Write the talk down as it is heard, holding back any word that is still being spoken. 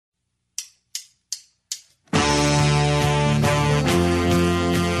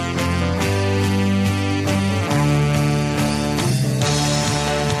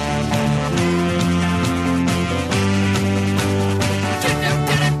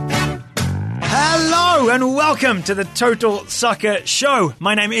and welcome to the Total Soccer Show.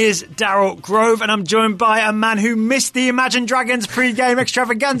 My name is Daryl Grove, and I'm joined by a man who missed the Imagine Dragons pre-game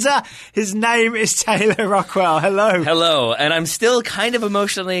extravaganza. His name is Taylor Rockwell. Hello. Hello, and I'm still kind of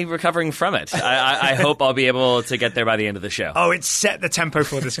emotionally recovering from it. I hope I'll be able to get there by the end of the show. Oh, it set the tempo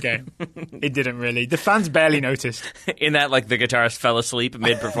for this game. It didn't really. The fans barely noticed. In that, like, the guitarist fell asleep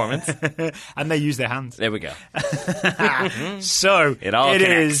mid-performance. And they used their hands. There we go. So,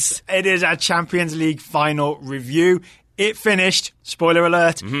 it is our Champions League final review. It finished, spoiler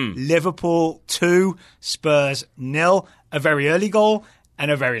alert, Liverpool 2, Spurs 0. A very early goal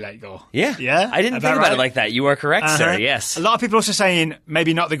and a very late goal. Yeah. I didn't think about it like that. You are correct, sir. Yes. A lot of people also saying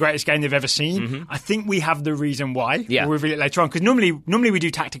maybe not the greatest game they've ever seen. I think we have the reason why. Yeah. We'll reveal it later on, because normally we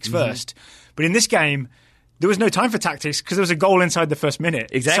do tactics first. But in this game, there was no time for tactics because there was a goal inside the first minute.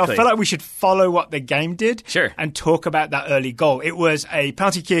 Exactly. So I feel like we should follow what the game did and talk about that early goal. It was a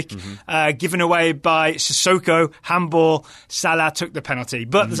penalty kick given away by Sissoko, handball. Salah took the penalty.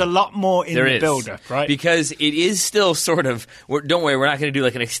 But there's a lot more in the build-up, right? Because it is still sort of, don't worry, we're not going to do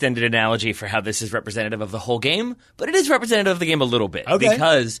like an extended analogy for how this is representative of the whole game, but it is representative of the game a little bit. Okay.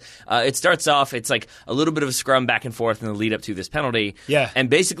 Because it starts off, it's like a little bit of a scrum back and forth in the lead up to this penalty. Yeah.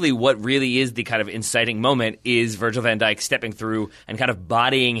 And basically what really is the kind of inciting moment is Virgil van Dijk stepping through and kind of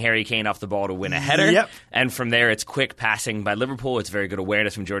bodying Harry Kane off the ball to win a header. Yep. And from there, it's quick passing by Liverpool. It's very good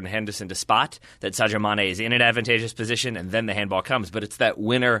awareness from Jordan Henderson to spot that Sadio Mane is in an advantageous position, and then the handball comes. But it's that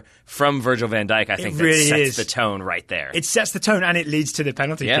winner from Virgil van Dijk, I think, really that sets the tone right there. It sets the tone, and it leads to the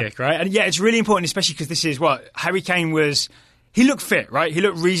penalty kick, right? And it's really important, especially because this is what Harry Kane was. He looked fit, right? He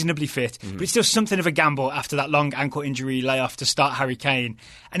looked reasonably fit, but it's still something of a gamble after that long ankle injury layoff to start Harry Kane.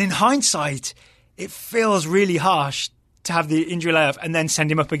 And in hindsight, it feels really harsh to have the injury layoff and then send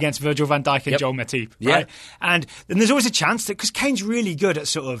him up against Virgil van Dijk and Joel Matip, right? And then there's always a chance that, because Kane's really good at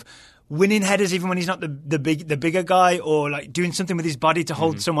sort of winning headers even when he's not the bigger guy, or like doing something with his body to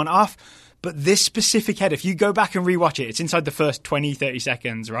hold someone off. But this specific header, if you go back and rewatch it, it's inside the first 20, 30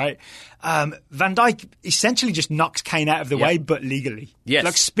 seconds, right? Van Dijk essentially just knocks Kane out of the way, but legally. Yes.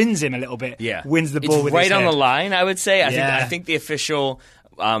 Like spins him a little bit, wins the ball with his head. It's right on the line, I would say. I think the official...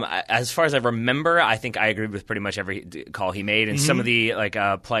 as far as I remember, I think I agreed with pretty much every call he made, and some of the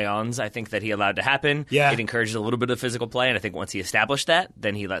play-ons I think that he allowed to happen. Yeah. It encouraged a little bit of physical play, and I think once he established that,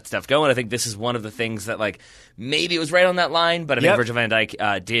 then he let stuff go. And I think this is one of the things that maybe it was right on that line, but I think Virgil van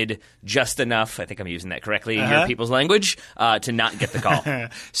Dijk did just enough. I think I'm using that correctly in your people's language to not get the call.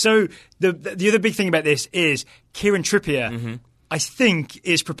 So the other big thing about this is Kieran Trippier, I think,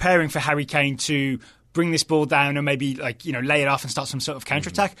 is preparing for Harry Kane to bring this ball down and maybe lay it off and start some sort of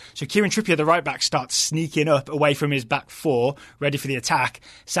counter-attack. So Kieran Trippier, the right back, starts sneaking up away from his back four, ready for the attack.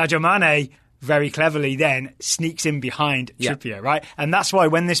 Sadio Mane very cleverly then sneaks in behind Trippier, right? And that's why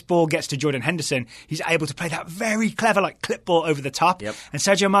when this ball gets to Jordan Henderson, he's able to play that very clever clip ball over the top. Yep. And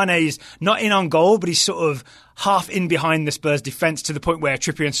Sadio Mane is not in on goal, but he's sort of half in behind the Spurs defence to the point where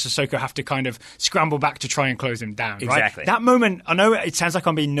Trippier and Sissoko have to kind of scramble back to try and close him down. Exactly. Right? That moment, I know it sounds like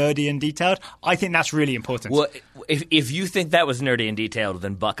I'm being nerdy and detailed. I think that's really important. Well, if you think that was nerdy and detailed,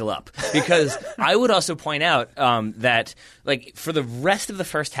 then buckle up. Because I would also point out that for the rest of the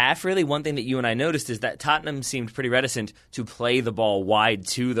first half, really, one thing that you and I noticed is that Tottenham seemed pretty reticent to play the ball wide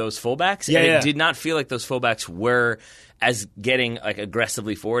to those fullbacks. It did not feel like those fullbacks were as getting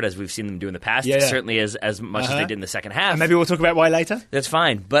aggressively forward as we've seen them do in the past, certainly as much as they did in the second half. And maybe we'll talk about why later. That's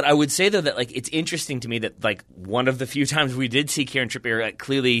fine. But I would say, though, that it's interesting to me that one of the few times we did see Kieran Trippier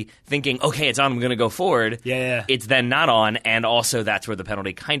clearly thinking, okay, it's on, I'm going to go forward. It's then not on, and also that's where the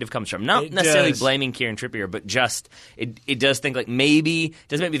penalty kind of comes from. Not necessarily blaming Kieran Trippier, but just it does think does make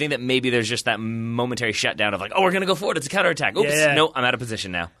me think that maybe there's just that momentary shutdown of we're going to go forward, it's a counterattack. Oops, no, I'm out of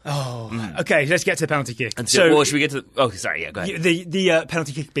position now. Okay, let's get to the penalty kick. So, should we get to sorry, go ahead. The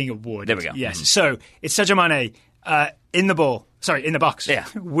penalty kick being awarded. There we go. Yes. So it's Sadio Mane in the box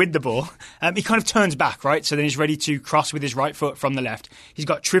with the ball. He kind of turns back, right? So then he's ready to cross with his right foot from the left. He's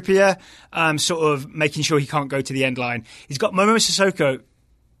got Trippier sort of making sure he can't go to the end line. He's got Momo Sissoko.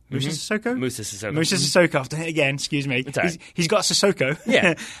 Moussa Sissoko. I've done it again. Excuse me. He's got Sissoko.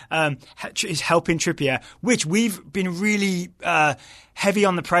 Is helping Trippier, which we've been really heavy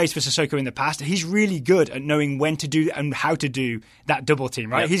on the praise for Sissoko in the past. He's really good at knowing when to do and how to do that double team,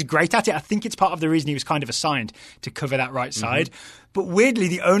 right? Yep. He's great at it. I think it's part of the reason he was kind of assigned to cover that right side. But weirdly,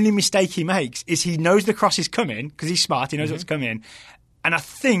 the only mistake he makes is he knows the cross is coming because he's smart. He knows what's coming. And I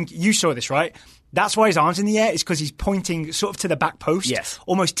think you saw this, right? That's why his arm's in the air, is because he's pointing sort of to the back post,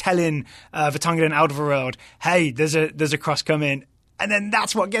 almost telling Vertonghen and Alderweireld, hey, there's a cross coming. and then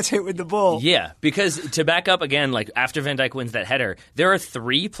that's what gets hit with the ball. Yeah, because to back up again, like after Van Dijk wins that header, there are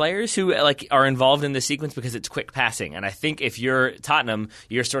 3 players who like are involved in this sequence because it's quick passing. And I think if you're Tottenham,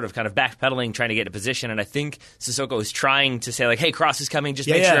 you're sort of kind of backpedaling, trying to get a position. And I think Sissoko is trying to say like, "Hey, cross is coming. Just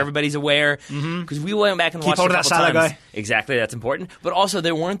make sure everybody's aware." Because we went back and watched a couple times. Guy. Exactly, that's important. But also,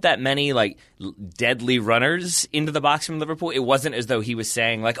 there weren't that many like deadly runners into the box from Liverpool. It wasn't as though he was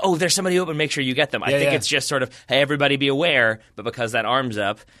saying like, "Oh, there's somebody open. Make sure you get them." I think it's just sort of, "Hey, everybody, be aware." But because that arm's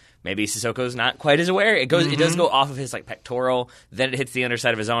up, maybe Sissoko's not quite as aware. It does go off of his like pectoral, then it hits the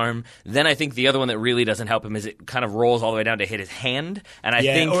underside of his arm. Then I think the other one that really doesn't help him is it kind of rolls all the way down to hit his hand. And I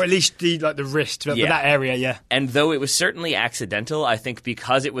think, or at least the wrist, but that area, yeah. And though it was certainly accidental, I think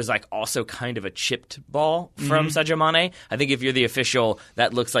because it was like also kind of a chipped ball from Sadio Mane, I think if you're the official,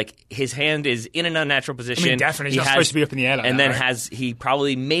 that looks like his hand is in an unnatural position. I mean, definitely, he's not supposed to be up in the air like and that, then he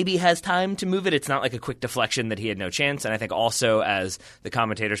probably maybe has time to move it. It's not like a quick deflection that he had no chance. And I think also, as the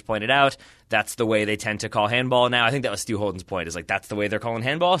commentators pointed out, that's the way they tend to call handball now. I think that was Stu Holden's point, is like that's the way they're calling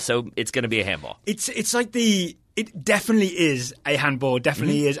handball, so it's going to be a handball. It's like it definitely is a handball,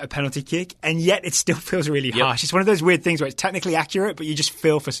 definitely is a penalty kick, and yet it still feels really harsh. It's one of those weird things where it's technically accurate, but you just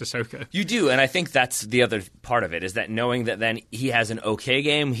feel for Sissoko. You do, and I think that's the other part of it, is that knowing that then he has an okay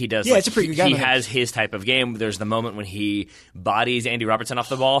game. He does. It's a pretty good game. He has his type of game. There's the moment when he bodies Andy Robertson off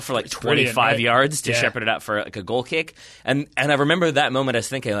the ball for like 25 yards to shepherd it out for like a goal kick. And I remember that moment as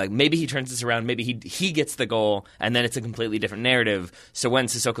thinking, like, maybe he turns this around, maybe he gets the goal, and then it's a completely different narrative. So when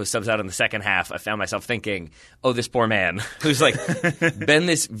Sissoko subs out in the second half, I found myself thinking, oh, this poor man who's like been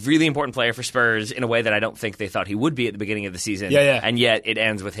this really important player for Spurs in a way that I don't think they thought he would be at the beginning of the season. And yet it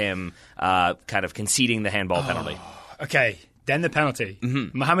ends with him kind of conceding the handball penalty. Okay, then the penalty.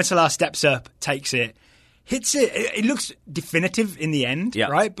 Mohamed Salah steps up, takes it, hits it. It looks definitive in the end,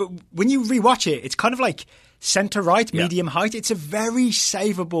 right? But when you rewatch it, it's kind of like centre-right, medium height. It's a very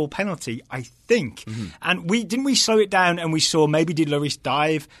savable penalty, I think. And we slow it down and we saw maybe did Lloris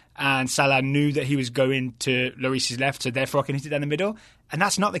dive and Salah knew that he was going to Lloris's left, so therefore I can hit it down the middle. And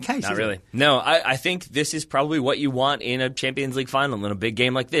that's not the case. Not really. No, I think this is probably what you want in a Champions League final. In a big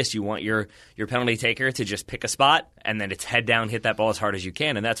game like this, you want your penalty taker to just pick a spot and then it's head down, hit that ball as hard as you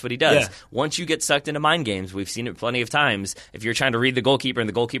can. And that's what he does. Once you get sucked into mind games, we've seen it plenty of times. If you're trying to read the goalkeeper and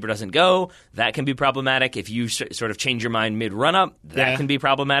the goalkeeper doesn't go, that can be problematic. If you sort of change your mind mid-run-up, that can be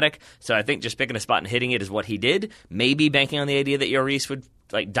problematic. So I think just picking a spot and hitting it is what he did. Maybe banking on the idea that Lloris would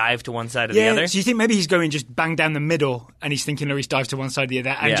like dive to one side or the other. So you think maybe he's going just bang down the middle and he's thinking Lloris dives to one side or the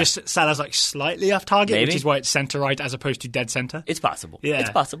other and just Salah's like slightly off target, which is why it's centre-right as opposed to dead centre? It's possible. It's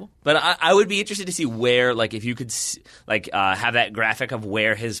possible. But I would be interested to see where, like, if you could have that graphic of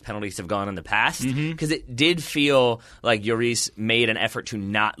where his penalties have gone in the past, because it did feel like Lloris made an effort to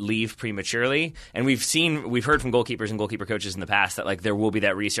not leave prematurely. And we've heard from goalkeepers and goalkeeper coaches in the past that like there will be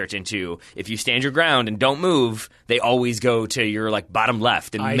that research into if you stand your ground and don't move, they always go to your like bottom left.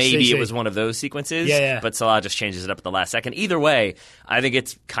 And maybe it was one of those sequences, but Salah just changes it up at the last second. Either way, I think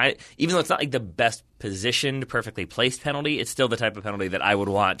it's kind of, even though it's not like the best positioned, perfectly placed penalty, it's still the type of penalty that I would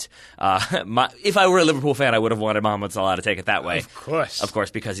want. If I were a Liverpool fan, I would have wanted Mohamed Salah to take it that way. Of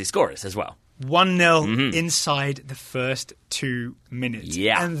course, because he scores as well. 1-0 inside the first 2 minutes.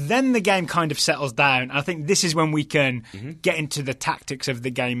 And then the game kind of settles down. I think this is when we can get into the tactics of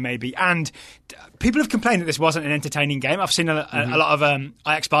the game maybe. And people have complained that this wasn't an entertaining game. I've seen a lot of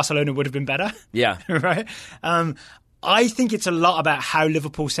Ajax Barcelona would have been better. Right? I think it's a lot about how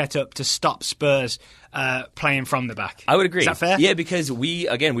Liverpool set up to stop Spurs playing from the back. I would agree. Is that fair? Yeah, because we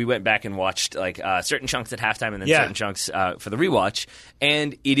went back and watched like certain chunks at halftime and then certain chunks for the rewatch.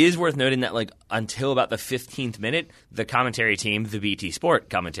 And it is worth noting that like until about the 15th minute, the commentary team, the BT Sport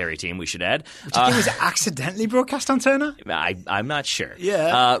commentary team, we should add. Do you think it was accidentally broadcast on Turner? I'm not sure.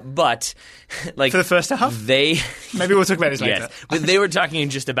 But like for the first half, maybe we'll talk about this later. But they were talking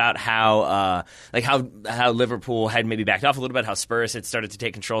just about how Liverpool had maybe backed off a little bit, how Spurs had started to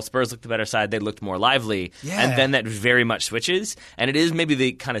take control. Spurs looked the better side. They looked more lively. And then that very much switches. And it is maybe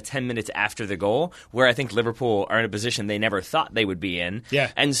the kind of 10 minutes after the goal where I think Liverpool are in a position they never thought they would be in.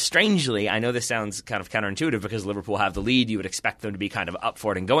 And strangely, I know this sounds kind of counterintuitive because Liverpool have the lead. You would expect them to be kind of up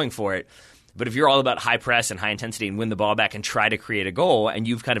for it and going for it. But if you're all about high press and high intensity and win the ball back and try to create a goal, and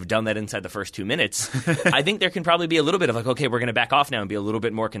you've kind of done that inside the first 2 minutes, I think there can probably be a little bit of like, okay, we're going to back off now and be a little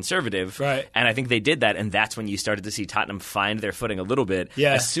bit more conservative. Right. And I think they did that, and that's when you started to see Tottenham find their footing a little bit.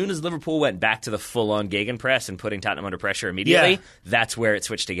 As soon as Liverpool went back to the full-on gegenpress and putting Tottenham under pressure immediately, that's where it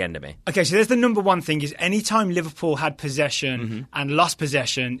switched again to me. Okay, so there's the number one thing is anytime Liverpool had possession and lost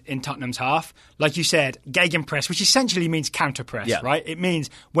possession in Tottenham's half, like you said, gegenpress, which essentially means counter-press, right? It means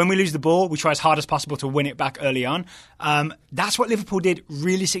when we lose the ball, we try as hard as possible to win it back early on. That's what Liverpool did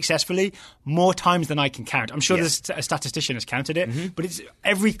really successfully, more times than I can count. I'm sure there's a statistician has counted it, but it's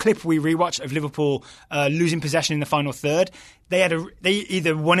every clip we rewatch of Liverpool losing possession in the final third. They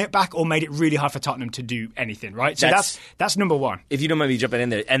either won it back or made it really hard for Tottenham to do anything, right? So that's number one. If you don't mind me jumping in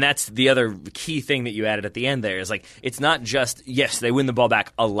there, and that's the other key thing that you added at the end there is like it's not just, yes, they win the ball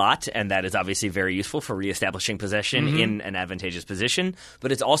back a lot, and that is obviously very useful for reestablishing possession in an advantageous position,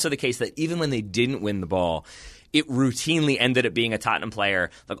 but it's also the case that even when they didn't win the ball, it routinely ended up being a Tottenham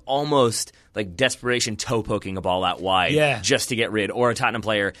player, like almost like desperation toe poking a ball out wide just to get rid, or a Tottenham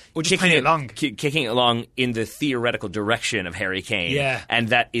player or just kicking it along in the theoretical direction of Harry Kane. Yeah. And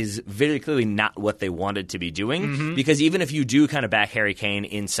that is very clearly not what they wanted to be doing, because even if you do kind of back Harry Kane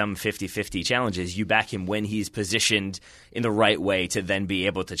in some 50-50 challenges, you back him when he's positioned in the right way to then be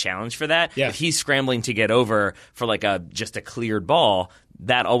able to challenge for that. Yeah. If he's scrambling to get over for like just a cleared ball,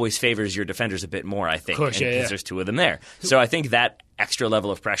 that always favors your defenders a bit more, I think, because there's two of them there. So I think that extra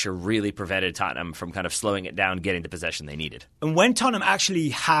level of pressure really prevented Tottenham from kind of slowing it down, getting the possession they needed. And when Tottenham actually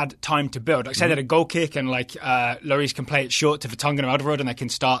had time to build, like say that a goal kick and like Lloris can play it short to Vertonghen and Alderweireld and they can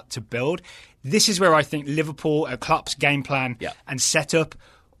start to build, this is where I think Liverpool, Klopp's game plan and setup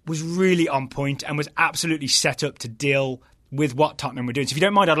was really on point and was absolutely set up to deal with what Tottenham were doing. So if you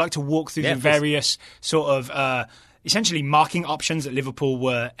don't mind, I'd like to walk through the various sort of essentially marking options that Liverpool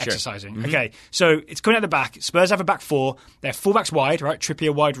were exercising. Okay, so it's coming at the back. Spurs have a back four. They have fullbacks wide, right?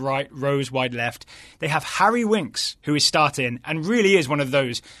 Trippier wide right, Rose wide left. They have Harry Winks, who is starting and really is one of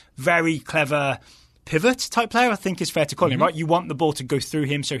those very clever pivot type player, I think is fair to call him, right? You want the ball to go through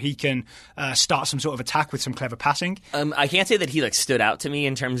him so he can start some sort of attack with some clever passing. I can't say that he like stood out to me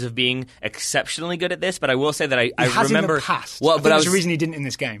in terms of being exceptionally good at this, but I will say that I has remember in the past. Well, but there's a reason he didn't in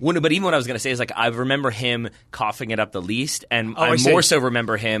this game. But even what I was going to say is like I remember him coughing it up the least, and I more so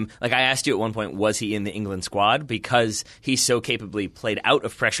remember him. Like I asked you at one point, was he in the England squad because he so capably played out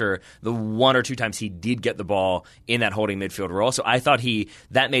of pressure the one or two times he did get the ball in that holding midfield role. So I thought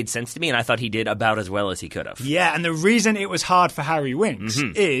that made sense to me, and I thought he did about as well as he could have. Yeah, and the reason it was hard for Harry Winks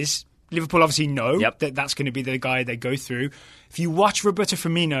is Liverpool obviously know that that's going to be the guy they go through. If you watch Roberto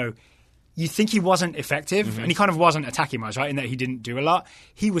Firmino, you think he wasn't effective, and he kind of wasn't attacking much, right, in that he didn't do a lot.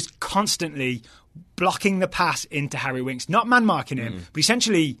 He was constantly blocking the pass into Harry Winks, not man-marking him, but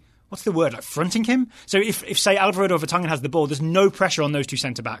essentially, what's the word, like fronting him? So if say, Alderweireld or Vertonghen has the ball, there's no pressure on those two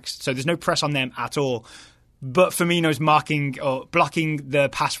centre-backs, so there's no press on them at all. But Firmino's marking or blocking the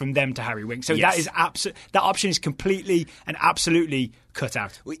pass from them to Harry Winks. So that is that option is completely and absolutely cut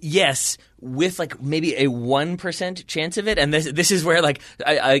out. Yes, with like maybe a 1% chance of it, and this is where like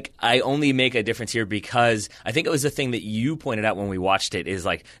I only make a difference here because I think it was the thing that you pointed out when we watched it is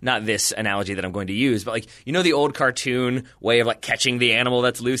like not this analogy that I'm going to use, but like you know the old cartoon way of like catching the animal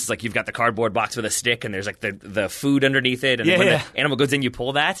that's loose. It's like you've got the cardboard box with a stick and there's like the food underneath it, and when the animal goes in, you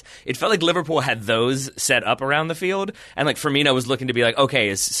pull that. It felt like Liverpool had those set up around the field, and like Firmino was looking to be like, okay,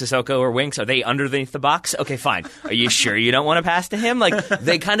 is Sissoko or Winks, are they underneath the box? Okay, fine. Are you sure you don't want to pass to him? Like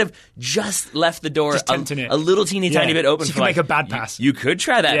they kind of just left the door a little teeny tiny bit open. So you for can like, make a bad pass. You could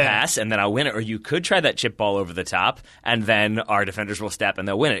try that pass and then I'll win it, or you could try that chip ball over the top and then our defenders will step and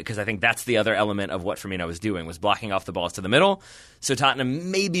they'll win it, because I think that's the other element of what Firmino was doing, was blocking off the balls to the middle. So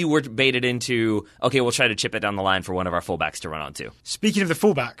Tottenham maybe were baited into, okay, we'll try to chip it down the line for one of our fullbacks to run onto. Speaking of the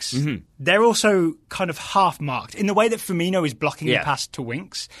fullbacks, they're also kind of half-marked in the way that Firmino is blocking the pass to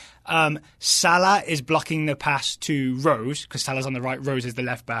Winks. Salah is blocking the pass to Rose, because Salah's on the right, Rose is the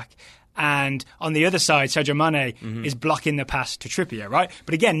left back. And on the other side, Sadio Mane is blocking the pass to Trippier, right?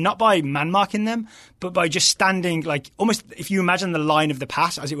 But again, not by man-marking them, but by just standing, like, almost, if you imagine the line of the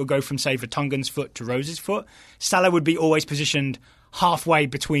pass as it would go from, say, Vertonghen's foot to Rose's foot, Salah would be always positioned halfway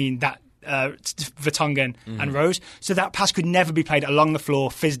between that Vertonghen and Rose, so that pass could never be played along the floor,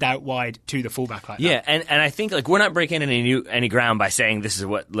 fizzed out wide to the fullback like that. Yeah, and I think like we're not breaking any ground by saying this is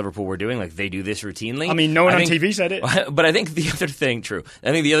what Liverpool were doing. Like they do this routinely. I mean, no one on TV said it. But I think the other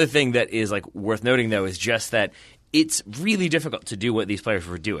thing that is like worth noting though is just that it's really difficult to do what these players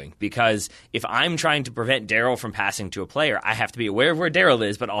were doing, because if I'm trying to prevent Daryl from passing to a player, I have to be aware of where Daryl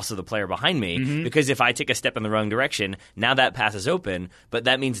is, but also the player behind me, because if I take a step in the wrong direction, now that pass is open, but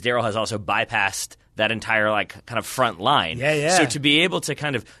that means Daryl has also bypassed that entire like kind of front line. Yeah. So to be able to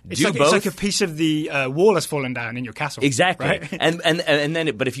kind of it's do like, both, it's like a piece of the wall has fallen down in your castle. exactly. Right? And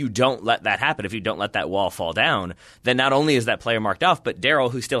then, but if you don't let that happen, if you don't let that wall fall down, then not only is that player marked off, but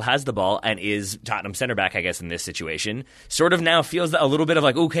Daryl, who still has the ball and is Tottenham center back, I guess, in this situation, sort of now feels a little bit of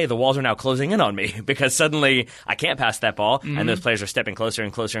like, okay, the walls are now closing in on me because suddenly I can't pass that ball, and those players are stepping closer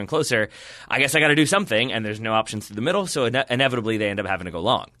and closer and closer. I guess I got to do something, and there's no options through the middle, so inevitably they end up having to go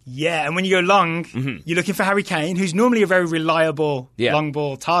long. Yeah, and when you go long, you're looking for Harry Kane, who's normally a very reliable long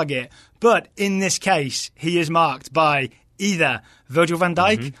ball target. But in this case, he is marked by either Virgil van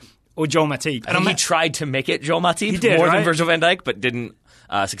Dijk or Joel Matip. And he tried to make it Joel Matip more than Virgil van Dijk, but didn't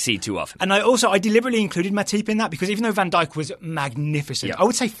succeed too often. And I deliberately included Matip in that because even though Van Dijk was magnificent, I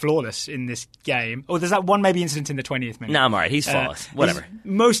would say flawless in this game. Or there's that one maybe incident in the 20th minute. No, I'm all right. He's flawless. Whatever. He's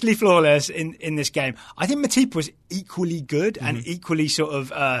mostly flawless in this game. I think Matip was equally good and equally sort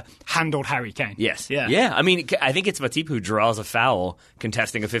of handled Harry Kane. Yes. Yeah. I mean, I think it's Matip who draws a foul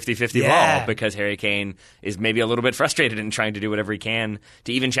contesting a 50-50 ball because Harry Kane is maybe a little bit frustrated and trying to do whatever he can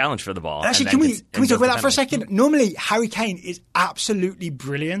to even challenge for the ball. Actually, can we talk about that for a second? Normally, Harry Kane is absolutely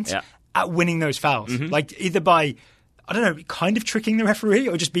brilliant at winning those fouls. Like either by, I don't know, kind of tricking the referee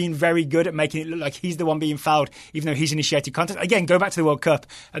or just being very good at making it look like he's the one being fouled, even though he's initiated contact. Again, go back to the World Cup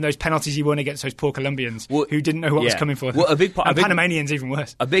and those penalties he won against those poor Colombians who didn't know what was coming for them. And Panamanians even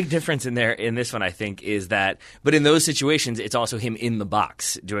worse. A big difference in this one, I think, is that, but in those situations, it's also him in the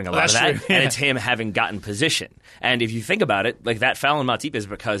box doing a lot of that, and it's him having gotten position. And if you think about it, like that foul on Matip is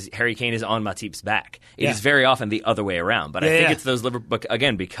because Harry Kane is on Matip's back. It is very often the other way around. But I think it's those Liverpool,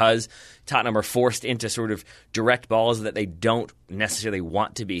 again, because Tottenham are forced into sort of direct balls that they don't necessarily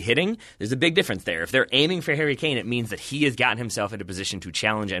want to be hitting. There's a big difference there. If they're aiming for Harry Kane, it means that he has gotten himself into position to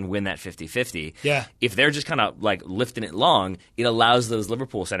challenge and win that 50-50. Yeah. If they're just kind of like lifting it long, it allows those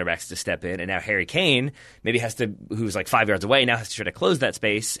Liverpool center backs to step in, and now Harry Kane maybe has to, who's like 5 yards away, now has to try to close that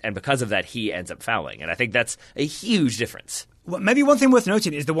space, and because of that, he ends up fouling. And I think that's a huge difference. Well, maybe one thing worth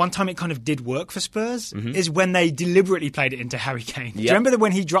noting is the one time it kind of did work for Spurs is when they deliberately played it into Harry Kane. Do you remember that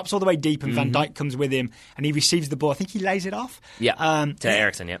when he drops all the way deep and Van Dijk comes with him and he receives the ball? I think he lays it off. Yeah, to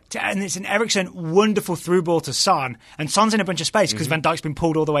Eriksen, and it's an Eriksen wonderful through ball to Son. And Son's in a bunch of space because Van Dijk's been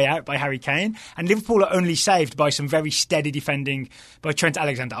pulled all the way out by Harry Kane. And Liverpool are only saved by some very steady defending by Trent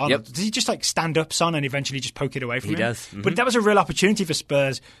Alexander-Arnold. Does he just like stand up Son and eventually just poke it away from him? He does. But that was a real opportunity for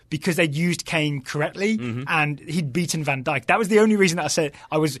Spurs because they'd used Kane correctly and he'd beaten Van Dijk. That was the only reason that I said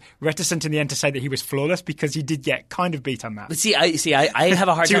I was reticent in the end to say that he was flawless because he did get kind of beat on that. But I have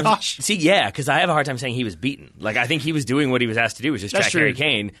a hard time. Harsh. Because I have a hard time saying he was beaten. Like I think he was doing what he was asked to do, which is track Harry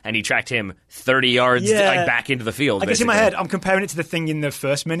Kane, and he tracked him 30 yards like back into the field. I guess in my head, I'm comparing it to the thing in the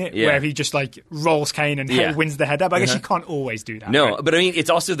first minute where he just like rolls Kane and wins the header. But I guess you can't always do that. No, right? But I mean, it's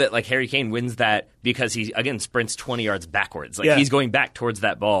also that like Harry Kane wins that because he again sprints 20 yards backwards. Like he's going back towards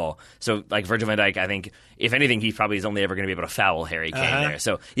that ball. So like Virgil van Dijk, I think if anything, he probably is only ever going to be able to foul Harry Kane there.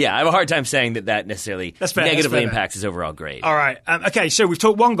 So I have a hard time saying that necessarily negatively impacts his overall grade. All right. Okay, so we've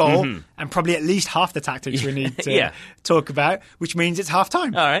talked one goal and probably at least half the tactics we need to talk about, which means it's half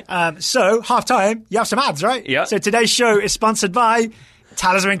time. All right. So half time, you have some ads, right? Yeah. So today's show is sponsored by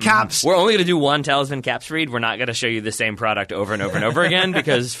Talisman Caps. We're only going to do one Talisman Caps read. We're not going to show you the same product over and over and over again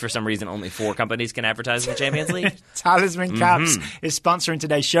because for some reason only 4 companies can advertise in the Champions League. Talisman Caps is sponsoring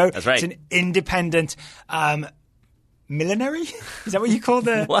today's show. That's right. It's an independent millinery? Is that what you call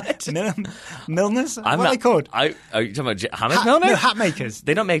the what? Milners? What are they called? Are you talking about James Milner? No, hat makers.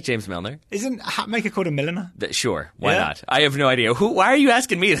 They don't make James Milner. Isn't a hat maker called a milliner? Sure, why not? I have no idea. Why are you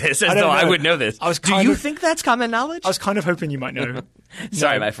asking me this as though I would know this? Do you think that's common knowledge? I was kind of hoping you might know.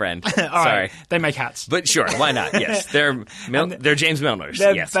 Sorry, my friend. All right. They make hats. But sure, why not? Yes, they're James Milners.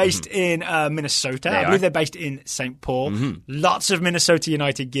 They're based in Minnesota. I believe they're based in St. Paul. Lots of Minnesota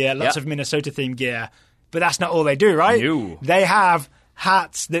United gear, lots of Minnesota-themed gear. But that's not all they do, right? No. They have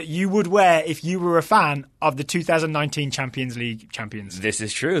hats that you would wear if you were a fan of the 2019 Champions League champions. This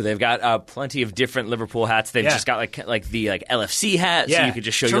is true. They've got plenty of different Liverpool hats. They've just got like the LFC hat, so you could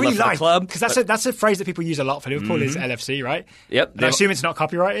just show your love for the club. Because that's a phrase that people use a lot for Liverpool is LFC, right? Yep. And I assume it's not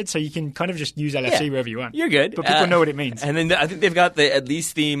copyrighted, so you can kind of just use LFC wherever you want. You're good. But people know what it means. And then I think they've got at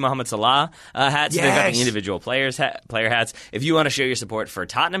least the Mohamed Salah hats. Yes. They've got the individual player hats. If you want to show your support for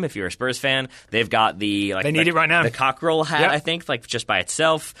Tottenham, if you're a Spurs fan, they've got they need it right now. The cockerel hat, I think, like just by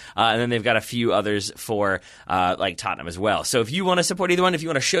itself, and then they've got a few others for like Tottenham as well. So if you want to support either one, if you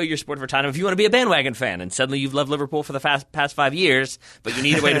want to show your support for Tottenham, if you want to be a bandwagon fan and suddenly you've loved Liverpool for the past 5 years, but you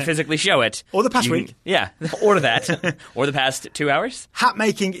need a way to physically show it. Or the past week. Yeah, or that. Or the past 2 hours. Hat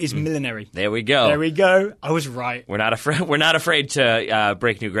making is millinery. There we go. There we go. I was right. We're not afraid to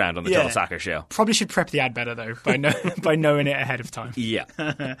break new ground on the Total Soccer Show. Probably should prep the ad better, though, by knowing it ahead of time.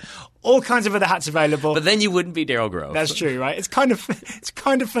 Yeah. All kinds of other hats available. But then you wouldn't be Daryl Grove. That's true, right? It's kind of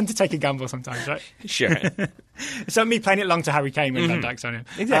fun to take a gamble sometimes, right? Sure. It's like me playing it long to Harry Kane when Van Dijk's on him.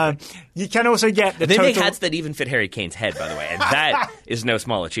 Exactly. You can also get the They total... make hats that even fit Harry Kane's head, by the way, and that is no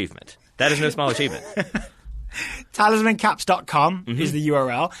small achievement. That is no small achievement. Talismancaps.com is the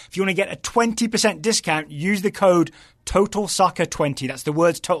URL. If you want to get a 20% discount, use the code TOTALSOCCER20. That's the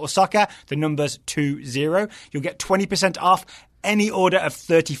words Total Soccer, the numbers 20. You'll get 20% off any order of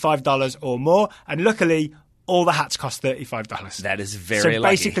 $35 or more. And luckily, all the hats cost $35. That is very So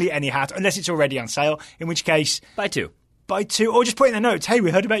lucky. basically any hat, unless it's already on sale, in which case... Buy two. Or just put in the notes, hey,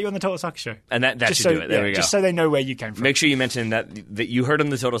 we heard about you on the Total Soccer Show. And that should do it. There we go. Just so they know where you came from. Make sure you mention that you heard on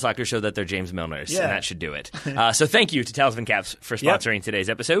the Total Soccer Show that they're James Milners, and that should do it. So thank you to Talisman Caps for sponsoring today's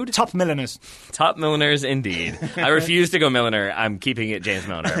episode. Top milliners. Top milliners, indeed. I refuse to go milliner. I'm keeping it James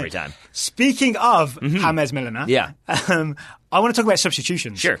Milner every time. Speaking of James Milliner, I want to talk about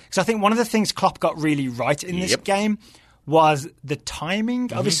substitutions. Sure. Because I think one of the things Klopp got really right in this game was the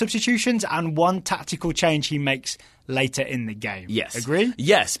timing of his substitutions and one tactical change he makes later in the game. Yes. Agree?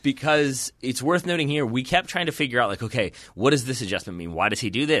 Yes, because it's worth noting here, we kept trying to figure out, like, okay, what does this adjustment mean? Why does he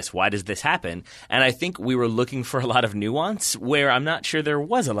do this? Why does this happen? And I think we were looking for a lot of nuance where I'm not sure there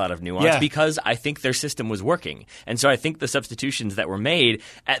was a lot of nuance because I think their system was working. And so I think the substitutions that were made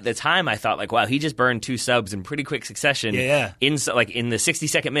at the time, I thought, like, wow, he just burned 2 subs in pretty quick succession. In the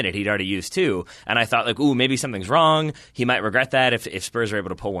 62nd minute, he'd already used 2. And I thought, like, ooh, maybe something's wrong. He might regret that if Spurs are able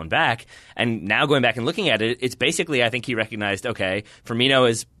to pull one back. And now going back and looking at it, it's basically, I think he recognized, okay, Firmino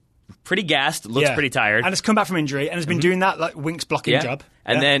is pretty gassed, looks pretty tired. And has come back from injury and has been doing that like Winks blocking job.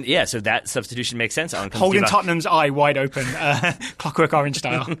 And then, so that substitution makes sense. Holding Tottenham's eye wide open, Clockwork Orange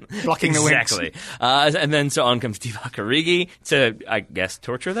style, blocking the Winks. Exactly. And then so on comes Divock Origi to, I guess,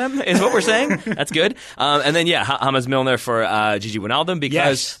 torture them, is what we're saying. That's good. And then, James Milner for Gigi Wijnaldum,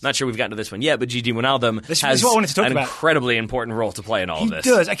 because, I'm not sure we've gotten to this one yet, but Gigi Wijnaldum has what I wanted to talk an about. Incredibly important role to play in all of this. He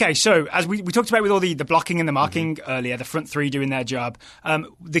does. Okay, so as we talked about with all the blocking and the marking earlier, the front three doing their job,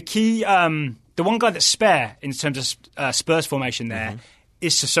 the key, the one guy that's spare in terms of Spurs formation there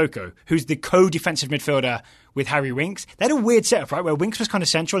is Sissoko, who's the co-defensive midfielder with Harry Winks. They had a weird setup, right, where Winks was kind of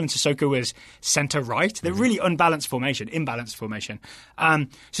central and Sissoko was centre-right. They're really imbalanced formation.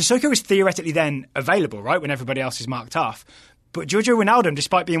 Sissoko is theoretically then available, right, when everybody else is marked off. But Giorgio Wijnaldum,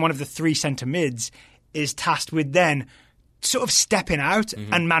 despite being one of the 3 centre mids, is tasked with then sort of stepping out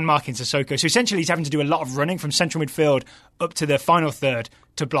and man-marking Sissoko. So essentially he's having to do a lot of running from central midfield up to the final third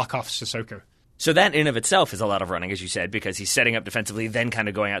to block off Sissoko. So that in of itself is a lot of running, as you said, because he's setting up defensively, then kind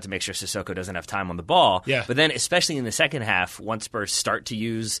of going out to make sure Sissoko doesn't have time on the ball. Yeah. But then, especially in the second half, once Spurs start to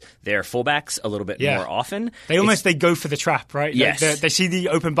use their fullbacks a little bit more often, they go for the trap, right? Yes. They see the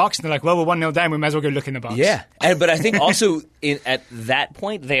open box and they're like, well, we're 1-0 down, we may as well go look in the box. Yeah. But I think also at that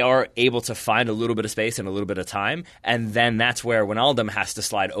point, they are able to find a little bit of space and a little bit of time, and then that's where Wijnaldum has to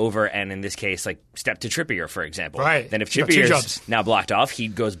slide over and, in this case, like step to Trippier, for example. Right. Then if He's got 2 Trippier's jobs. now blocked off, he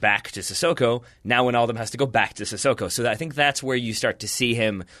goes back to Sissoko. Now Wijnaldum has to go back to Sissoko. So I think that's where you start to see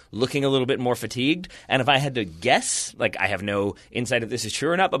him looking a little bit more fatigued. And if I had to guess, like, I have no insight if this is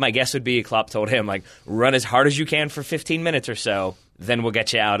true or not, but my guess would be Klopp told him, like, run as hard as you can for 15 minutes or so. Then we'll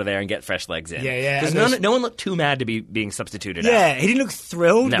get you out of there and get fresh legs in. Yeah. Because no one looked too mad to be being substituted out. Yeah, he didn't look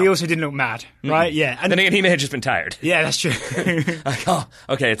thrilled, No. but he also didn't look mad, right? Yeah. And Then again, he may have just been tired. yeah, that's true. Like, oh,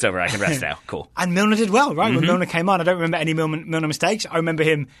 okay, it's over. I can rest now. Cool. And Milner did well, right? When Milner came on, I don't remember any Milner mistakes. I remember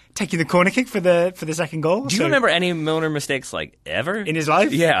him taking the corner kick for the second goal. Do you remember any Milner mistakes, like, ever? In his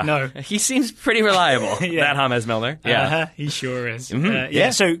life? Yeah. No. He seems pretty reliable, that James Milner. Yeah. He sure is.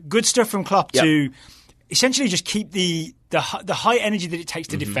 Yeah. So good stuff from Klopp to essentially just keep the high energy that it takes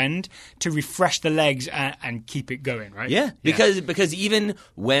to defend, to refresh the legs and keep it going, right? Yeah, because even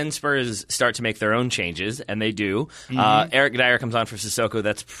when Spurs start to make their own changes, and they do, Eric Dyer comes on for Sissoko.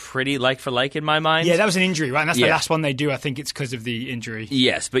 That's pretty like for like in my mind. Yeah, that was an injury, right? And that's the last one they do. I think it's because of the injury.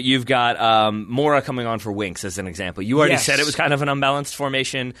 Yes, but you've got Mora coming on for Winks as an example. You already said it was kind of an unbalanced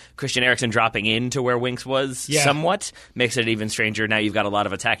formation. Christian Eriksen dropping into where Winks was somewhat makes it even stranger. Now you've got a lot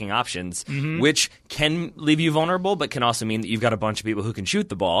of attacking options, which can leave you vulnerable, but can also also mean that you've got a bunch of people who can shoot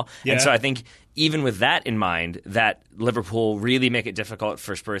the ball. Yeah. And so I think even with that in mind, that Liverpool really make it difficult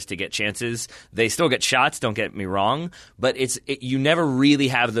for Spurs to get chances. They still get shots, don't get me wrong, but you never really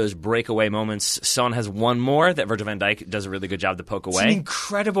have those breakaway moments. Son has one more that Virgil van Dijk does a really good job to poke away. It's an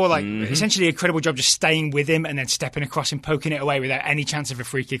incredible, essentially an incredible job just staying with him and then stepping across and poking it away without any chance of a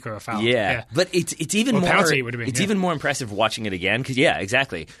free kick or a foul. Yeah. But it's even more penalty it would have been, even more impressive watching it again because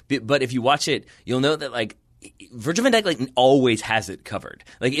exactly. But if you watch it, you'll know that Virgil van Dijk always has it covered.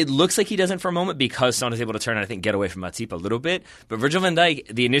 It looks like he doesn't for a moment because Son is able to turn and I think get away from Matip a little bit. But Virgil van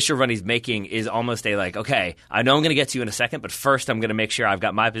Dijk, the initial run he's making is almost okay, I know I'm going to get to you in a second, but first I'm going to make sure I've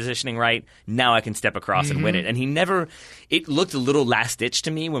got my positioning right. Now I can step across and win it. And it looked a little last ditch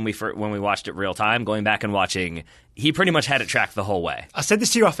to me when we watched it real time, going back and watching. He pretty much had it tracked the whole way. I said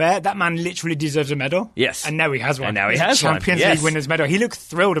this to you off air. That man literally deserves a medal. Yes. And now he has one. And now he has one. Champions League winner's medal. He looked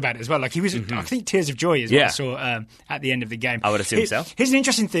thrilled about it as well. He was, I think, tears of joy as well. So at the end of the game. I would assume so. Here's an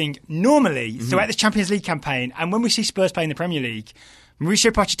interesting thing. Normally, throughout this Champions League campaign, and when we see Spurs play in the Premier League,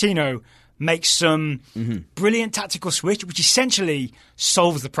 Mauricio Pochettino makes some brilliant tactical switch, which essentially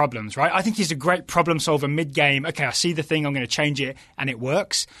solves the problems, right? I think he's a great problem solver mid-game. Okay, I see the thing, I'm going to change it, and it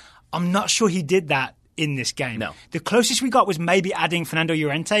works. I'm not sure he did that in this game. No. The closest we got was maybe adding Fernando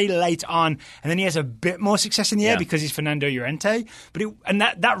Llorente late on, and then he has a bit more success in the air because he's Fernando Llorente. But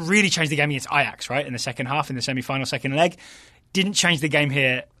that really changed the game against Ajax, right? In the second half, in the semi-final second leg. Didn't change the game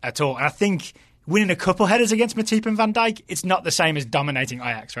here at all. And I think winning a couple headers against Matip and Van Dijk, it's not the same as dominating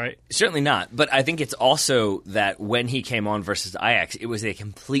Ajax, right? Certainly not. But I think it's also that when he came on versus Ajax, it was a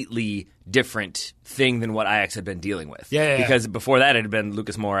completely different thing than what Ajax had been dealing with. Yeah. Because before that, it had been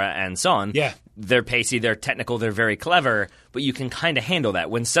Lucas Moura and Son. Yeah. They're pacey, they're technical, they're very clever, but you can kind of handle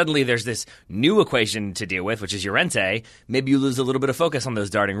that. When suddenly there's this new equation to deal with, which is Llorente, maybe you lose a little bit of focus on those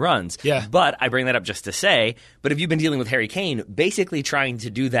darting runs. Yeah. But I bring that up just to say, but if you've been dealing with Harry Kane, basically trying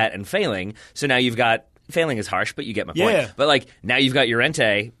to do that and failing, so now you've got, failing is harsh, but you get my point. Yeah. But now you've got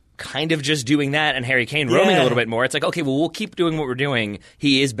Llorente kind of just doing that and Harry Kane roaming a little bit more. It's okay, well, we'll keep doing what we're doing.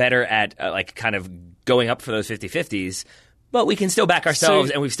 He is better at kind of going up for those 50-50s. But we can still back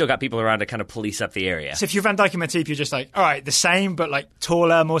ourselves, and we've still got people around to kind of police up the area. So if you're Van Dijk and Matip, you're just all right, the same, but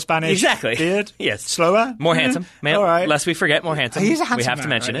taller, more Spanish. Exactly. Beard. Yes. Slower. More handsome. Man, all right. Lest we forget, more handsome. He's a handsome We have man, to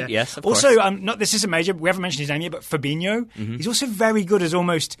mention right, it. yeah. Yes, of also, course. this isn't major, we haven't mentioned his name yet, but Fabinho, he's also very good as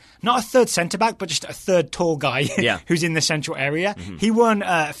almost, not a third centre-back, but just a third tall guy who's in the central area. He won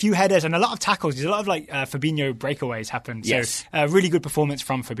a few headers and a lot of tackles. There's a lot of Fabinho breakaways happened. Yes. So really good performance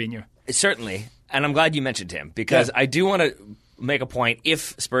from Fabinho. Certainly. And I'm glad you mentioned him, because I do want to make a point,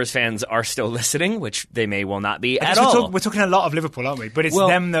 if Spurs fans are still listening, which they may well not be at all. We're talking a lot of Liverpool, aren't we? But it's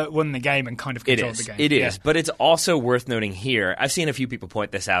them that won the game and kind of controlled the game. It is. But it's also worth noting here, I've seen a few people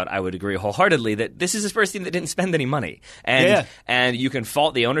point this out, I would agree wholeheartly, that this is a Spurs team that didn't spend any money. And you can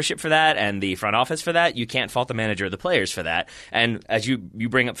fault the ownership for that and the front office for that. You can't fault the manager or the players for that. And as you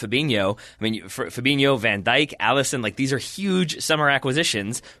bring up Fabinho, Fabinho, Van Dijk, Alisson, these are huge summer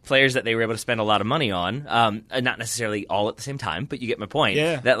acquisitions, players that they were able to spend a lot of money on, not necessarily all at the same time. But you get my point.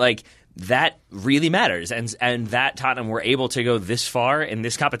 Yeah. That really matters, and that Tottenham were able to go this far in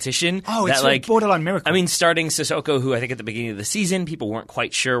this competition. Oh, it's a borderline miracle. Starting Sissoko, who I think at the beginning of the season people weren't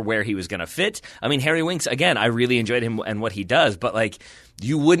quite sure where he was going to fit. Harry Winks, again, I really enjoyed him and what he does, but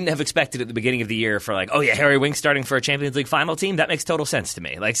you wouldn't have expected at the beginning of the year for Harry Winks starting for a Champions League final team. That makes total sense to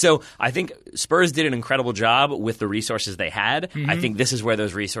me. So I think Spurs did an incredible job with the resources they had. I think this is where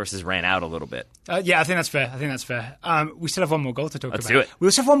those resources ran out a little bit. I think that's fair. We still have one more goal to talk about. Let's do it. We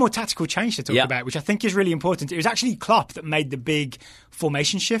also have one more tactical change to talk about, which I think is really important. It was actually Klopp that made the big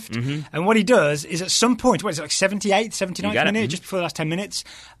formation shift. And what he does is at some point, 78th, 79th minute, just before the last 10 minutes,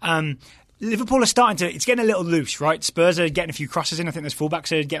 Liverpool are it's getting a little loose, right? Spurs are getting a few crosses in. I think those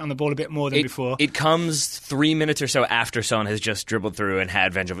fullbacks are getting on the ball a bit more than before. It comes 3 minutes or so after Son has just dribbled through and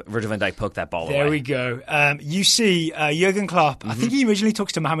had Virgil van Dijk poke that ball away. There we go. You see Jurgen Klopp, I think he originally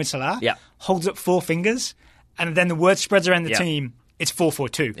talks to Mohamed Salah, holds up four fingers, and then the word spreads around the team. It's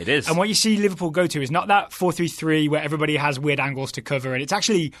 4-4-2. It is. And what you see Liverpool go to is not that 4-3-3 where everybody has weird angles to cover, and it's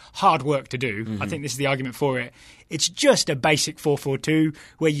actually hard work to do. I think this is the argument for it. It's just a basic 4-4-2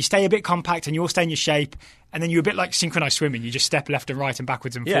 where you stay a bit compact and you all stay in your shape, and then you're a bit like synchronized swimming. You just step left and right and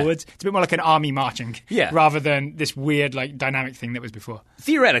backwards and forwards. It's a bit more like an army marching rather than this weird dynamic thing that was before.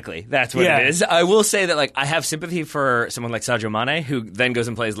 Theoretically, that's what it is. I will say that I have sympathy for someone like Sadio Mane, who then goes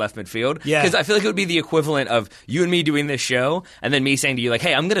and plays left midfield. Because I feel like it would be the equivalent of you and me doing this show and then me saying to you,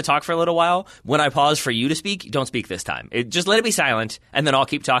 hey, I'm going to talk for a little while. When I pause for you to speak, don't speak this time. Just let it be silent, and then I'll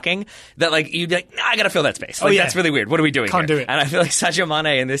keep talking. That you'd be nah, I got to fill that space. That's really weird. What are we doing Can't here? do it. And I feel like Sadio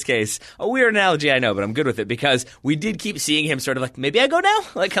Mane in this case, a weird analogy, I know, but I'm good with it because we did keep seeing him sort of like, maybe I go now?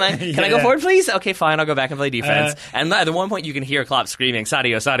 Like, can I go forward, please? Okay, fine, I'll go back and play defense. And at one point you can hear Klopp screaming,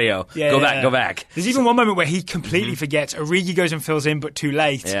 Sadio, go back. There's even one moment where he completely forgets. Origi goes and fills in, but too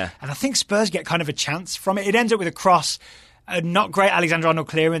late. Yeah. And I think Spurs get kind of a chance from it. It ends up with a cross, a not great Alexander-Arnold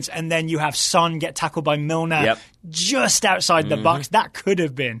clearance, and then you have Son get tackled by Milner just outside the box. That could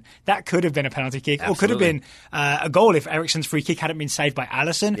have been a penalty kick, Absolutely. or could have been a goal if Eriksen's free kick hadn't been saved by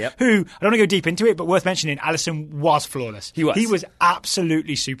Alisson, who, I don't want to go deep into it, but worth mentioning, Alisson was flawless. He was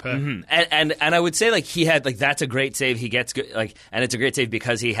absolutely superb. And I would say like he had like that's a great save. He gets good, like, and it's a great save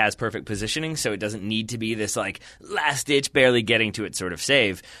because he has perfect positioning, so it doesn't need to be this like last ditch, barely getting to it sort of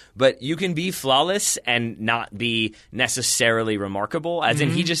save. But you can be flawless and not be necessarily remarkable. As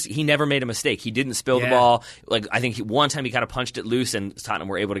in, he never made a mistake. He didn't spill the ball. Like I think one time he kind of punched it loose, and Tottenham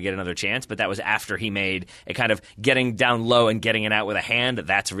were able to get another chance. But that was after he made a kind of getting down low and getting it out with a hand.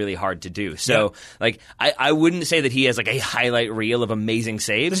 That's really hard to do. So like I wouldn't say that he has like a highlight reel of amazing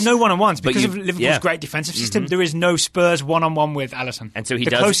saves. There's no one-on-ones because of Liverpool's great defensive system. There is no Spurs one-on-one with Alisson. And so the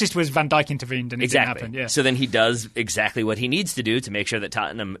closest was Van Dijk intervened, and it didn't happen. Yeah. So then he does exactly what he needs to do to make sure that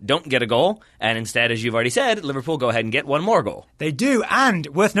Tottenham don't get a goal, and instead, as you've already said, Liverpool go ahead and get one more goal. They do, and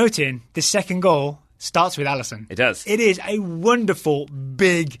worth noting, the second goal starts with Alisson. It does. It is a wonderful,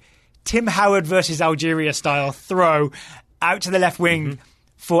 big Tim Howard versus Algeria style throw out to the left wing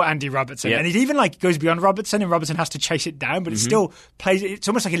for Andy Robertson. And it even like goes beyond Robertson, and Robertson has to chase it down, but it still plays. It's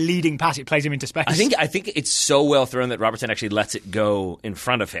almost like a leading pass. It plays him into space. I think it's so well thrown that Robertson actually lets it go in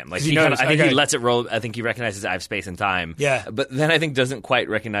front of him. Like he lets it roll. I think he recognizes I have space and time. Yeah. But then I think doesn't quite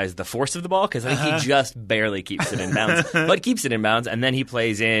recognize the force of the ball because I think he just barely keeps it in bounds. But keeps it in bounds, and then he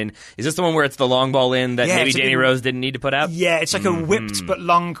plays in. Is this the one where it's the long ball in that maybe Danny Rose didn't need to put out? Yeah, it's like a whipped but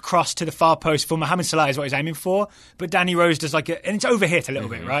long cross to the far post for Mohamed Salah is what he's aiming for. But Danny Rose does like and it's overhit a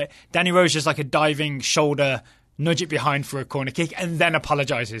little bit, right? Danny Rose just like a diving shoulder, nudge it behind for a corner kick, and then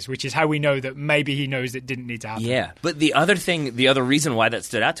apologises, which is how we know that maybe he knows it didn't need to happen. Yeah, but the other reason why that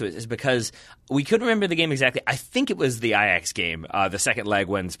stood out to us is because we couldn't remember the game exactly. I think it was the Ajax game, the second leg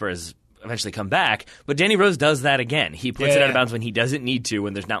when Spurs eventually come back, but Danny Rose does that again. He puts it out of bounds when he doesn't need to,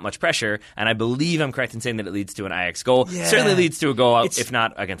 when there's not much pressure, and I believe I'm correct in saying that it leads to an Ajax goal. Yeah. Certainly leads to a goal, if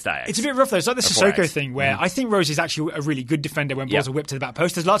not against Ajax. It's a bit rough though. It's like the Sissoko thing where I think Rose is actually a really good defender when balls are whipped to the back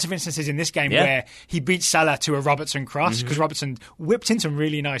post. There's lots of instances in this game where he beats Salah to a Robertson cross because Robertson whipped in some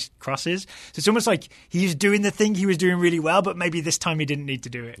really nice crosses. So it's almost like he's doing the thing he was doing really well, but maybe this time he didn't need to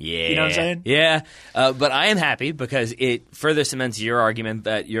do it. Yeah. You know what I'm saying? Yeah. But I am happy because it further cements your argument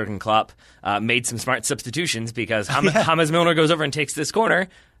that Jurgen Klopp made some smart substitutions because James Milner goes over and takes this corner.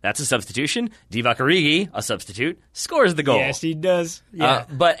 That's a substitution. Divock Origi, a substitute, scores the goal. Yes, he does. Yeah.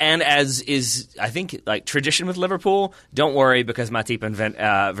 And as is, I think, like tradition with Liverpool, don't worry because Matip and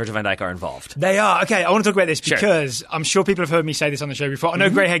Virgil van Dijk are involved. They are. Okay, I want to talk about this because I'm sure people have heard me say this on the show before. I know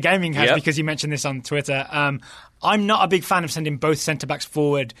Grey Hair Gaming has because he mentioned this on Twitter. I'm not a big fan of sending both centre-backs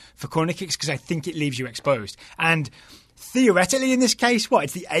forward for corner kicks because I think it leaves you exposed. And theoretically, in this case,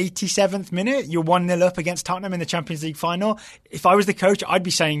 it's the 87th minute? You're 1-0 up against Tottenham in the Champions League final. If I was the coach, I'd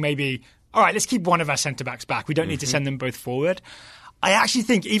be saying maybe, all right, let's keep one of our centre-backs back. We don't need to send them both forward. I actually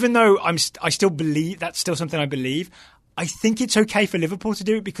think, even though I still believe, that's still something I believe, I think it's okay for Liverpool to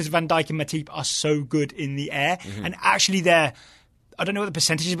do it because Van Dijk and Matip are so good in the air. And actually I don't know what the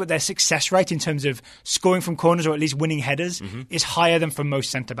percentage is, but their success rate in terms of scoring from corners or at least winning headers is higher than for most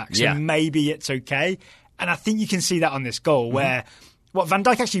centre-backs. So maybe it's okay. And I think you can see that on this goal where Van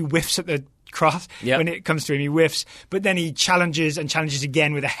Dijk actually whiffs at the cross when it comes to him. He whiffs, but then he challenges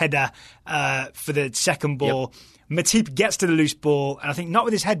again with a header for the second ball. Matip gets to the loose ball, and I think not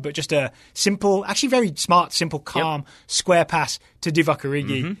with his head, but just a simple, actually very smart, simple, calm, square pass to Divock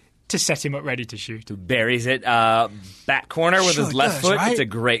Origi to set him up ready to shoot. Buries it back corner with his left foot. Right? It's a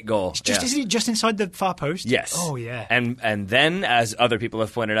great goal. Isn't it just inside the far post? Yes. Oh, yeah. And then, as other people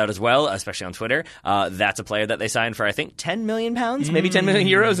have pointed out as well, especially on Twitter, that's a player that they signed for, I think, £10 million, maybe €10 million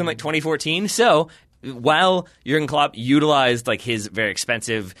in like 2014. So while Jurgen Klopp utilized like his very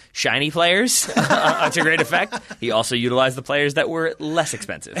expensive shiny players to great effect, he also utilized the players that were less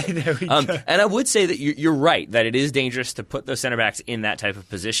expensive. There we go. And I would say that you're right that it is dangerous to put those center backs in that type of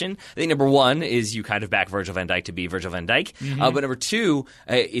position. I think number one is you kind of back Virgil van Dijk to be Virgil van Dijk, but number two,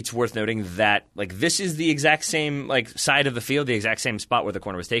 it's worth noting that like this is the exact same like side of the field, the exact same spot where the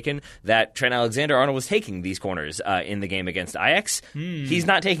corner was taken that Trent Alexander-Arnold was taking these corners in the game against Ajax. He's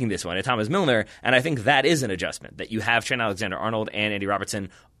not taking this one. It's Thomas Milner, and I think that is an adjustment, that you have Trent Alexander-Arnold and Andy Robertson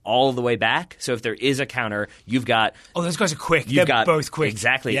all the way back. So if there is a counter, you've got... Oh, those guys are quick. They're both quick.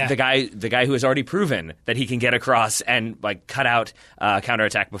 Exactly. Yeah. The guy who has already proven that he can get across and like cut out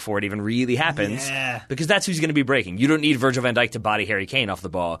counterattack before it even really happens. Yeah. Because that's who's going to be breaking. You don't need Virgil van Dijk to body Harry Kane off the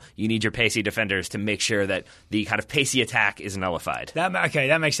ball. You need your pacey defenders to make sure that the kind of pacey attack is nullified. That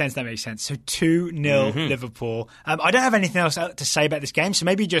makes sense. So 2-0 Liverpool. I don't have anything else to say about this game. So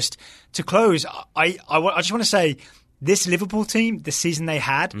maybe just to close, I just want to say, this Liverpool team, the season they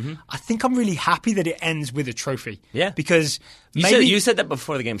had, I think I'm really happy that it ends with a trophy. Yeah. Because you said that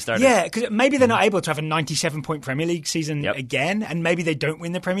before the game started. Yeah, because maybe they're not able to have a 97-point Premier League season again, and maybe they don't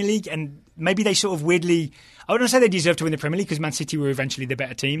win the Premier League, and maybe they sort of weirdly... I wouldn't say they deserve to win the Premier League because Man City were eventually the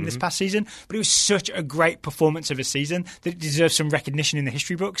better team this past season, but it was such a great performance of a season that it deserves some recognition in the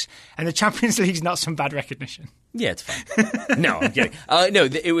history books, and the Champions League's not some bad recognition. Yeah, it's fine. No, I'm kidding.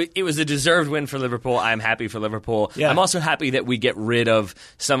 It was a deserved win for Liverpool. I'm happy for Liverpool. Yeah. I'm also happy that we get rid of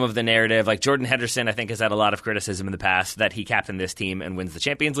some of the narrative. Like Jordan Henderson, I think, has had a lot of criticism in the past that he captained this team and wins the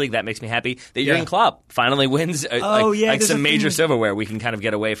Champions League. That makes me happy. That Jurgen Klopp finally wins some major silverware. We can kind of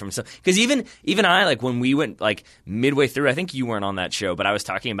get away from some... Because even I, like, when we went, like, midway through, I think you weren't on that show, but I was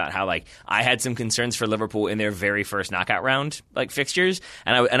talking about how, like, I had some concerns for Liverpool in their very first knockout round, like, fixtures.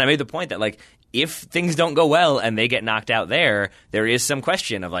 And I made the point that, like, if things don't go well and they get knocked out there is some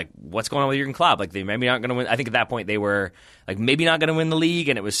question of, like, what's going on with Jurgen Klopp? Like, they maybe not going to win. I think at that point they were, like, maybe not going to win the league,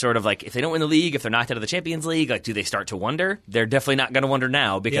 and it was sort of like, if they don't win the league, if they're knocked out of the Champions League, like, do they start to wonder? They're definitely not going to wonder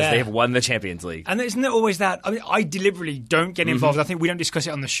now because they have won the Champions League. And isn't there always that? I mean, I deliberately don't get involved. I think we don't discuss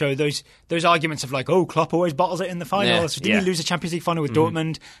it on the show. Those arguments of, like, oh, Klopp always bottles it in the finals. Didn't he lose the Champions League final with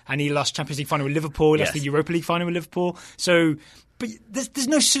Dortmund, and he lost Champions League final with Liverpool, lost the Europa League final with Liverpool. So... But there's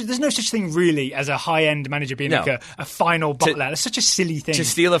no such thing really as a high-end manager being like a final bottler. It's such a silly thing. To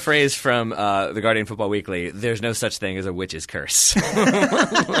steal a phrase from the Guardian Football Weekly, there's no such thing as a witch's curse.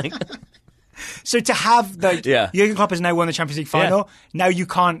 So to have Jurgen Klopp has now won the Champions League final, now you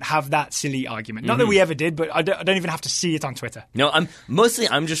can't have that silly argument. Not that we ever did, but I don't even have to see it on Twitter. No, I'm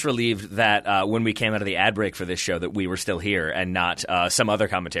just relieved that when we came out of the ad break for this show that we were still here and not some other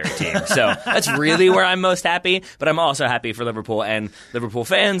commentary team. So that's really where I'm most happy, but I'm also happy for Liverpool and Liverpool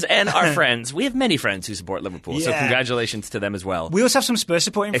fans and our friends. We have many friends who support Liverpool, so congratulations to them as well. We also have some Spurs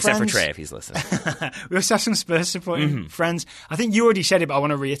supporting friends. Except for Trey, if he's listening. We also have some Spurs supporting friends. I think you already said it, but I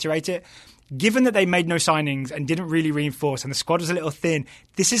want to reiterate it. Given that they made no signings and didn't really reinforce and the squad was a little thin,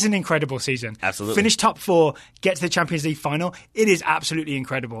 this is an incredible season. Absolutely. Finish top 4, get to the Champions League final. It is absolutely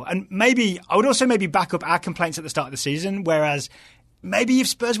incredible. And I would also maybe back up our complaints at the start of the season, whereas maybe if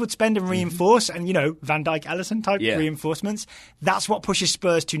Spurs would spend and reinforce and, Van Dijk, Alisson type reinforcements, that's what pushes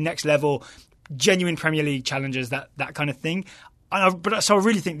Spurs to next level, genuine Premier League challenges, that kind of thing. So I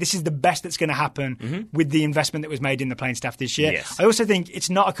really think this is the best that's going to happen with the investment that was made in the playing staff this year. Yes. I also think it's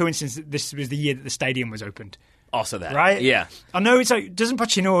not a coincidence that this was the year that the stadium was opened. Also that. Right? Yeah. I know it's like, doesn't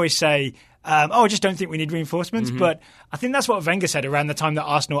Pochettino always say, I just don't think we need reinforcements. But I think that's what Wenger said around the time that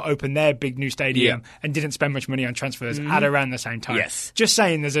Arsenal opened their big new stadium and didn't spend much money on transfers at around the same time. Yes. Just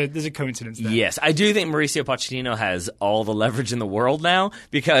saying there's a coincidence there. Yes. I do think Mauricio Pochettino has all the leverage in the world now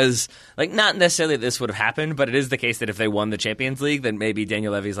because, like, not necessarily that this would have happened, but it is the case that if they won the Champions League, then maybe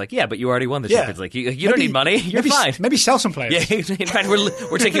Daniel Levy's like, yeah, but you already won the Champions League. You don't need money. You're fine. Maybe sell some players. Yeah, in fact,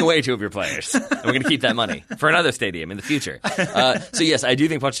 we're taking away 2 of your players. And we're going to keep that money for another stadium in the future. So, yes, I do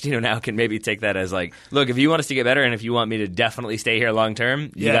think Pochettino now can maybe take that as, like, look, if you want us to get better and if you want me to definitely stay here long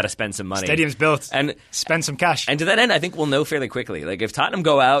term, you got to spend some money. Stadium's built. And spend some cash. And to that end, I think we'll know fairly quickly. Like, if Tottenham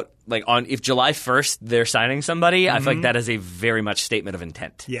go out, like, if July 1st they're signing somebody, I feel like that is a very much statement of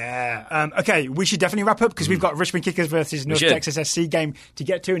intent. Yeah. Okay, we should definitely wrap up because we've got Richmond Kickers versus North Texas SC game to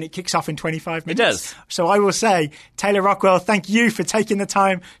get to, and it kicks off in 25 minutes. It does. So I will say, Taylor Rockwell, thank you for taking the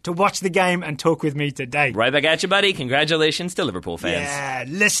time to watch the game and talk with me today. Right back at you, buddy. Congratulations to Liverpool fans. Yeah,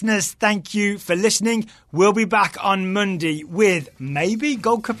 listeners, thank you for listening. We'll be back on Monday with maybe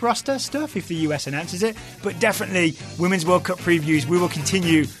Gold Cup roster stuff if the US announces it, but definitely Women's World Cup previews. We will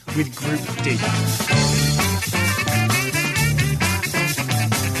continue with Group D.